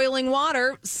and boiling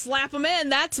water, slap them in.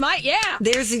 That's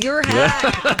there's your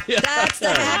hack. Yeah. That's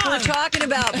the hack we're talking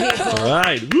about, people. All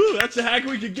right. Woo, that's the hack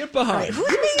we could get behind. Right.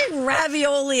 Who's making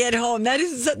ravioli at home? That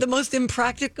is the most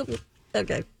impractical.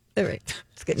 Okay, all right.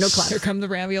 Let's get no class. Here come the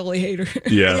ravioli hater.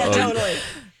 Yeah, totally.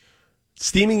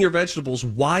 Steaming your vegetables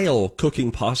while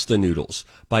cooking pasta noodles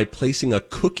by placing a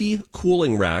cookie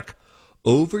cooling rack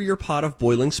over your pot of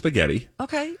boiling spaghetti.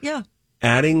 Okay, yeah.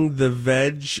 Adding the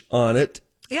veg on it.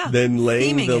 Yeah. Then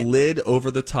laying Steaming the it. lid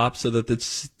over the top so that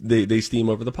they steam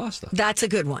over the pasta. That's a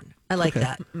good one. I like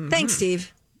that. Mm-hmm. Thanks,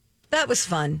 Steve. That was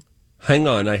fun. Hang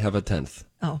on, I have a 10th.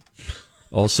 Oh.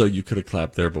 Also, you could have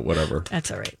clapped there, but whatever. That's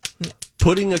all right. Yeah.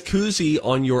 Putting a koozie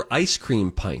on your ice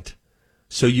cream pint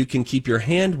so you can keep your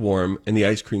hand warm and the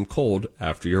ice cream cold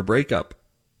after your breakup.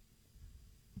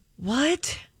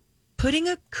 What? Putting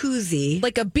a koozie,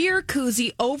 like a beer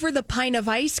koozie, over the pint of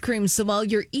ice cream, so while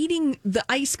you're eating the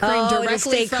ice cream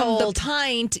directly from the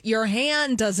pint, your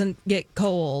hand doesn't get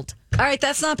cold. All right,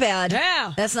 that's not bad.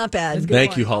 Yeah. That's not bad.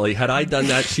 Thank you, Holly. Had I done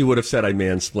that, she would have said I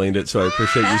mansplained it, so I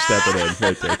appreciate you stepping in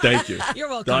right there. Thank you. You're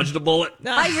welcome. Dodged a bullet.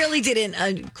 I really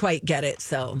didn't quite get it,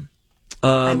 so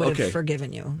I would have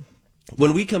forgiven you.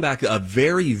 When we come back, a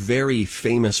very, very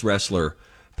famous wrestler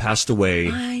passed away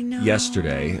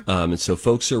yesterday, and so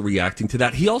folks are reacting to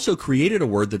that. He also created a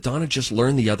word that Donna just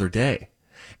learned the other day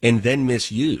and then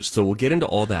misused, so we'll get into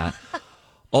all that.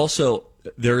 Also,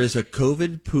 there is a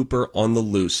COVID pooper on the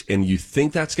loose, and you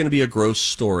think that's going to be a gross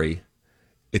story.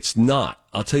 It's not.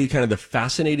 I'll tell you kind of the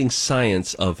fascinating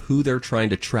science of who they're trying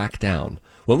to track down.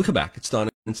 When we come back, it's Donna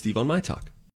and Steve on My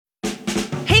Talk.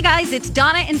 Hey guys, it's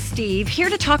Donna and Steve here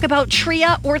to talk about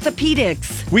Tria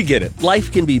Orthopedics. We get it.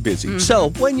 Life can be busy.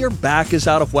 So when your back is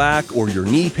out of whack or your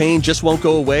knee pain just won't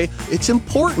go away, it's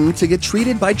important to get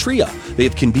treated by Tria. They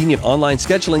have convenient online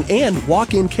scheduling and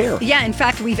walk-in care. Yeah, in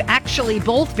fact, we've actually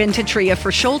both been to Tria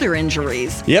for shoulder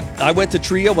injuries. Yep, I went to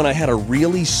Tria when I had a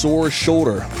really sore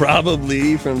shoulder,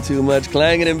 probably from too much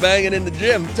clanging and banging in the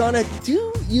gym. Donna,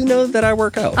 do you know that I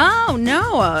work out? Oh,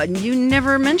 no, you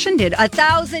never mentioned it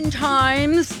 1,000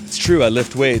 times. It's true, I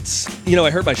lift weights. You know,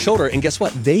 I hurt my shoulder, and guess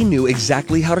what? They knew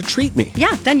exactly how to treat me.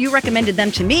 Yeah, then you recommended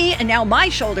them to me, and now my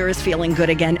shoulder is feeling good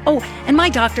again. Oh, and my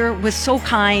doctor was so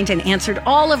kind and answered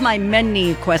all of my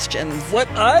many questions. What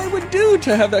I would do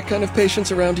to have that kind of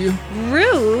patience around you.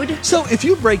 Rude. So if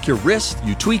you break your wrist,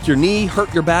 you tweak your knee,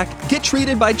 hurt your back, get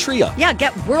treated by Tria. Yeah,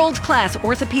 get world-class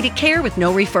orthopedic care with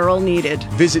no referral needed.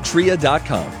 Visit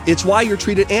Tria.com. It's why you're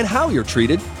treated and how you're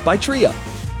treated by Tria.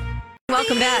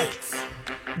 Welcome back.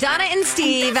 Donna and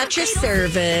Steve at your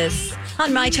service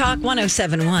on My Talk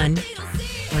 107.1,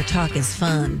 where talk is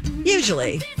fun.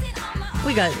 Usually.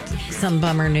 We got some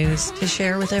bummer news to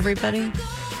share with everybody.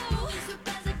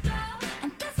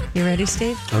 You ready,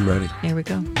 Steve? I'm ready. Here we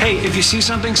go. Hey, if you see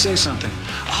something, say something.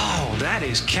 Oh, that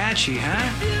is catchy,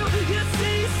 huh?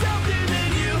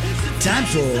 Time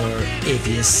for If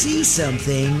You See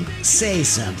Something, Say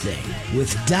Something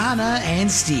with Donna and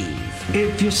Steve.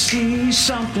 If you see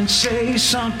something, say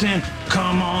something.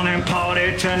 Come on and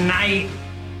party tonight.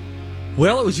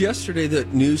 Well, it was yesterday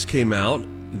that news came out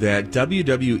that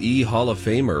WWE Hall of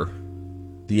Famer,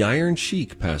 the Iron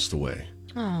Sheik, passed away.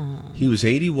 Aww. He was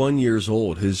 81 years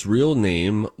old. His real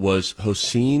name was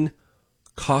Hossein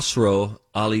Khosrow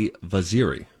Ali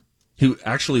Vaziri, who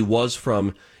actually was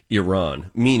from Iran,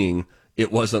 meaning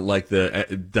it wasn't like the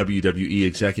WWE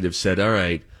executive said, all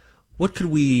right, what could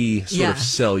we sort of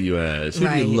sell you as? Who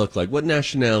do you look like? What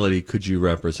nationality could you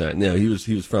represent? No, he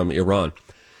was from Iran.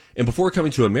 And before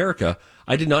coming to America,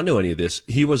 I did not know any of this.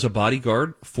 He was a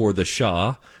bodyguard for the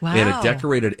Shah and a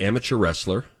decorated amateur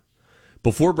wrestler.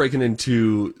 Before breaking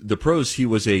into the pros, he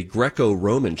was a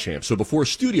Greco-Roman champ. So before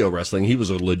studio wrestling, he was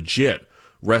a legit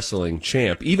wrestling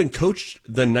champ. Even coached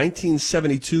the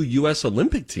 1972 U.S.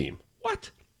 Olympic team. What?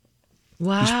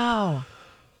 Wow. He's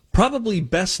probably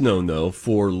best known, though,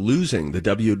 for losing the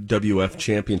WWF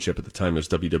championship at the time it was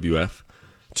WWF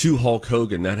to Hulk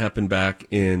Hogan. That happened back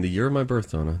in the year of my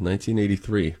birth, Donna,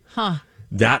 1983. Huh.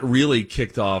 That really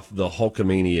kicked off the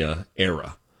Hulkamania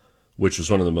era, which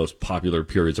was one of the most popular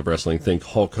periods of wrestling. Think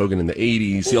Hulk Hogan in the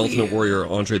 80s, The Ultimate Warrior,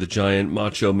 Andre the Giant,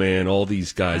 Macho Man, all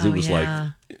these guys. It was like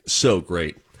so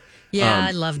great. Yeah,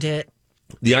 I loved it.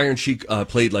 The Iron Sheik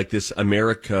played like this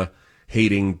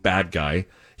America-hating bad guy.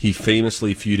 He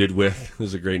famously feuded with, this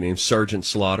is a great name, Sergeant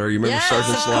Slaughter. You remember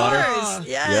Sergeant Slaughter? Of course.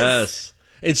 Yes.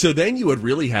 And so then you would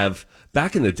really have,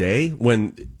 back in the day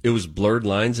when it was blurred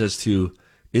lines as to,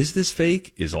 is this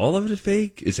fake? Is all of it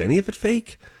fake? Is any of it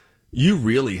fake? You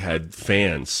really had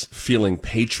fans feeling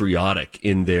patriotic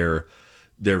in their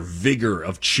vigor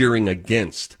of cheering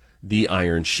against the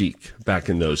Iron Sheik back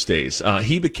in those days.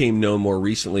 He became known more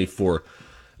recently for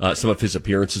some of his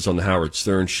appearances on the Howard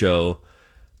Stern Show.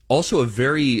 Also a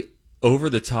very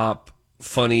over-the-top,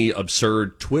 funny,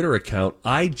 absurd Twitter account.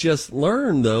 I just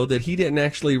learned, though, that he didn't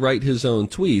actually write his own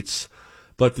tweets,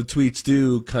 but the tweets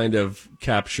do kind of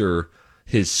capture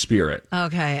his spirit.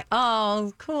 Okay.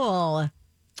 Oh, cool.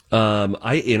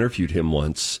 I interviewed him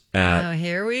once at... Oh,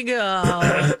 here we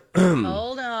go.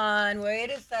 Hold on. Wait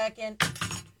a second.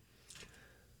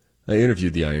 I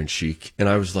interviewed the Iron Sheik, and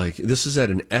I was like, this is at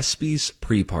an ESPYs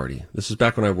pre-party. This is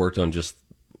back when I worked on just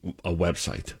a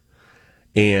website.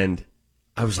 And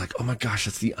I was like, oh my gosh,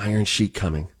 that's the Iron Sheik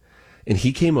coming. And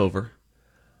he came over.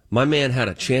 My man had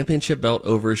a championship belt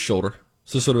over his shoulder.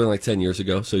 So this would have been like 10 years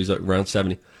ago. So he's like around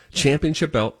 70.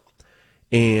 Championship belt.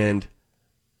 And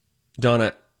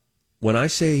Donna, when I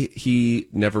say he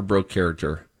never broke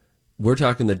character, we're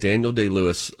talking the Daniel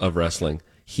Day-Lewis of wrestling.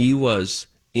 He was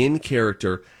in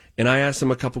character. And I asked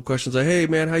him a couple questions like, hey,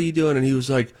 man, how you doing? And he was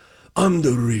like, I'm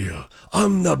the real.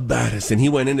 I'm the baddest. And he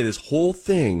went into this whole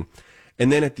thing.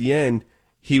 And then at the end,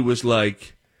 he was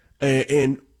like,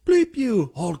 and bleep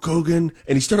you, Hulk Hogan.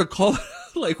 And he started calling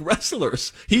like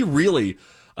wrestlers. He really,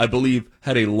 I believe,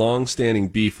 had a long-standing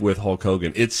beef with Hulk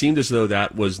Hogan. It seemed as though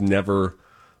that was never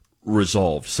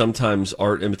resolved. Sometimes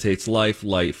art imitates life,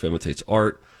 life imitates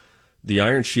art. The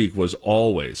Iron Sheik was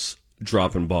always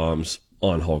dropping bombs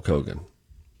on Hulk Hogan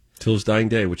till his dying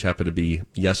day, which happened to be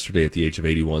yesterday at the age of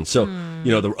 81. So,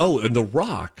 you know, and The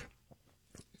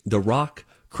Rock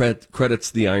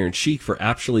credits the Iron Sheik for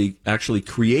actually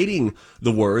creating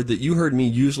the word that you heard me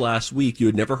use last week. You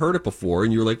had never heard it before,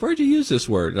 and you were like, where'd you use this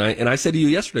word? And I said to you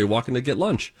yesterday, walking to get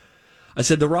lunch, I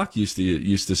said The Rock used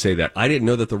to say that. I didn't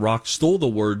know that The Rock stole the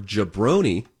word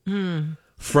jabroni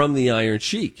from the Iron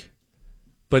Sheik.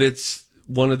 But it's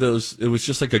one of those, it was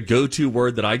just like a go-to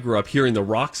word that I grew up hearing The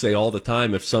Rock say all the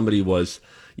time if somebody was,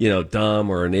 you know, dumb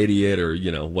or an idiot or, you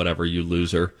know, whatever, you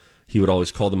loser. He would always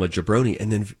call them a jabroni.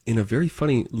 And then in a very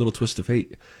funny little twist of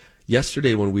fate,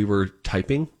 yesterday when we were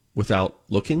typing without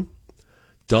looking,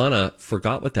 Donna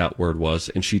forgot what that word was,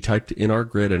 and she typed in our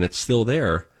grid, and it's still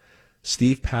there.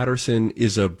 Steve Patterson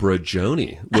is a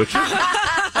brajoni, which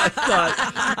I thought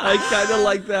I kind of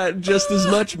like that just as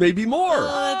much, maybe more.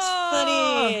 Oh, that's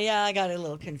funny. Yeah, I got a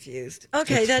little confused.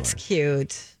 Okay, that's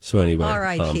cute. So anyway.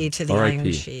 R.I.P. to the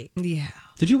Iron Sheik. Yeah.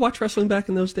 Did you watch wrestling back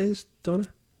in those days, Donna?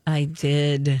 I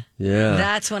did. Yeah.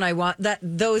 That's when I want that.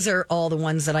 Those are all the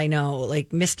ones that I know, like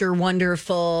Mr.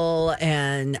 Wonderful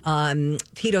and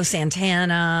Tito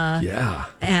Santana. Yeah.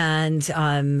 And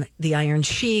the Iron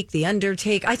Sheik, the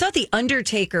Undertaker. I thought the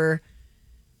Undertaker.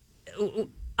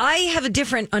 I have a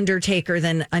different Undertaker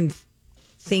than I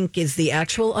think is the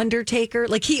actual Undertaker.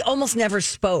 Like he almost never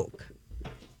spoke.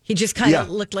 He just kind of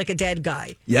looked like a dead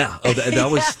guy. Yeah. Oh,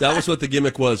 that was what the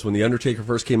gimmick was when the Undertaker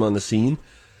first came on the scene.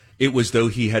 it was though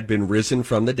he had been risen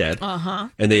from the dead.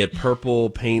 And they had purple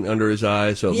paint under his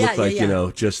eyes, so it looked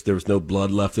like, just there was no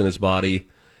blood left in his body.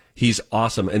 He's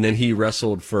awesome. And then he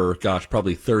wrestled for,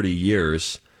 probably 30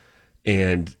 years.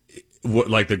 And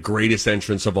like the greatest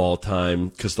entrance of all time,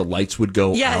 because the lights would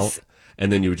go out,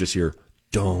 and then you would just hear,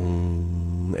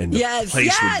 dong, and the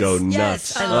place would go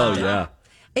nuts. Yeah.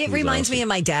 It reminds me of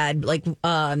my dad. Like,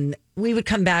 we would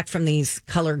come back from these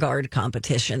color guard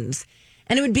competitions,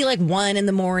 and it would be like 1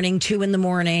 a.m, 2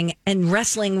 a.m, and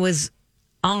wrestling was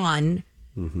on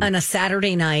a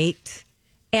Saturday night,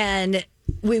 and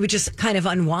we would just kind of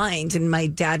unwind, and my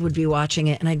dad would be watching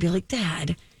it, and I'd be like,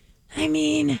 Dad, I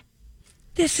mean,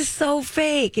 this is so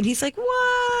fake. And he's like,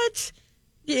 what?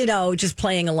 Just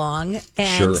playing along.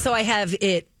 And so I have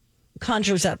it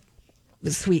conjures up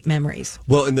sweet memories.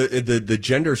 Well, and the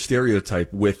gender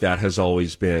stereotype with that has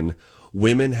always been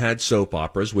women had soap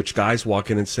operas, which guys walk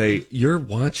in and say, you're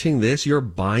watching this, you're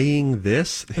buying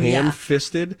this,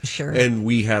 ham-fisted. Sure. And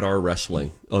we had our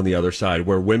wrestling on the other side,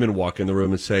 where women walk in the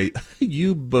room and say,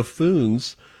 you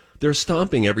buffoons, they're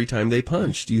stomping every time they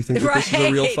punch. Do you think that this is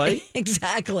a real fight?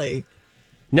 Exactly.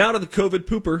 Now to the COVID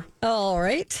pooper. All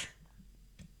right.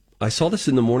 I saw this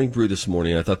in the Morning Brew this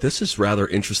morning. I thought this is rather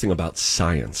interesting about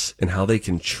science and how they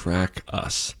can track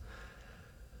us.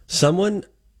 Someone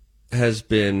has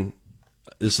been,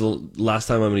 this is the last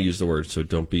time I'm going to use the word, so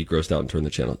don't be grossed out and turn the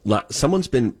channel. Someone's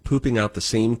been pooping out the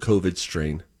same COVID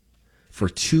strain for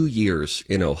 2 years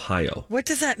in Ohio. What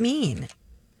does that mean?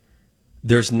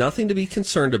 There's nothing to be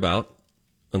concerned about,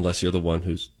 unless you're the one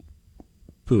whose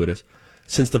poo it is,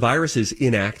 since the virus is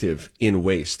inactive in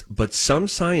waste. But some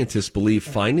scientists believe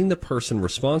finding the person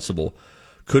responsible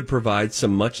could provide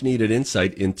some much-needed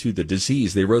insight into the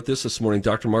disease. They wrote this morning.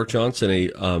 Dr. Mark Johnson, a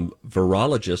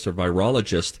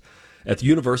virologist at the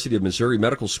University of Missouri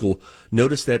Medical School,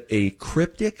 noticed that a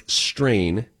cryptic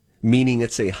strain, meaning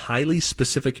it's a highly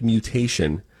specific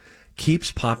mutation,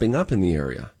 keeps popping up in the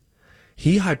area.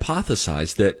 He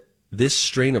hypothesized that this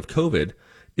strain of COVID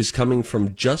is coming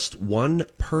from just one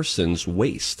person's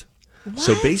waste. What?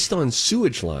 So based on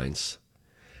sewage lines,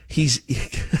 this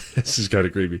is kind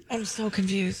of creepy. I'm so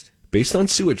confused. Based on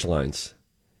sewage lines,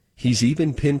 he's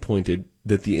even pinpointed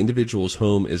that the individual's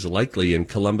home is likely in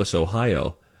Columbus,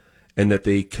 Ohio, and that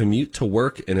they commute to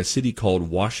work in a city called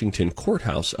Washington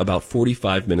Courthouse, about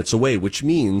 45 minutes away, which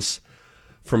means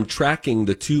from tracking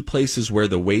the two places where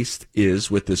the waste is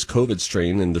with this COVID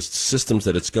strain and the systems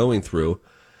that it's going through,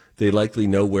 they likely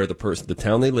know where the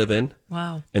town they live in,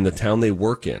 and the town they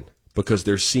work in, because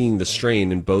they're seeing the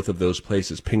strain in both of those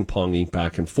places ping-ponging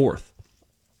back and forth.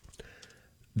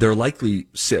 They're likely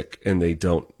sick, and they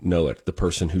don't know it, the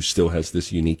person who still has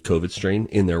this unique COVID strain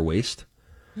in their waste.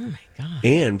 Oh, my God.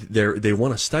 And they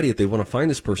want to study it. They want to find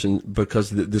this person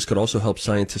because this could also help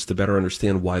scientists to better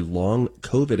understand why long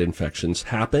COVID infections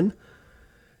happen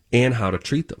and how to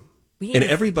treat them. And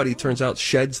everybody, turns out,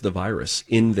 sheds the virus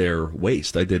in their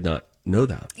waste. I did not know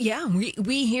that. Yeah,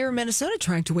 we here in Minnesota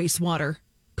tracked wastewater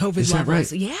COVID Is that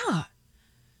levels. right? Yeah.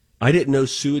 I didn't know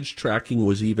sewage tracking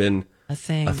was even a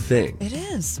thing. It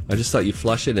is. I just thought you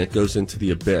flush it and it goes into the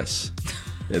abyss.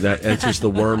 And that enters the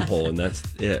wormhole, and that's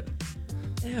it.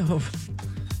 Ew.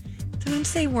 Don't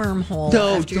say wormhole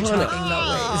after you're Donna. talking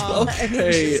about waste. Okay.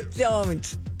 I mean, just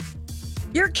don't.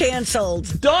 You're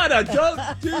canceled. Donna,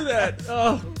 don't do that.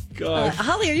 Oh, gosh.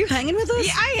 Holly, are you hanging with us?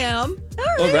 Yeah, I am.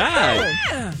 All All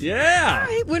right. Yeah.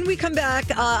 All right. When we come back,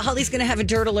 Holly's going to have a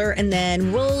dirt alert, and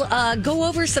then we'll go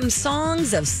over some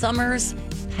songs of summers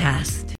past.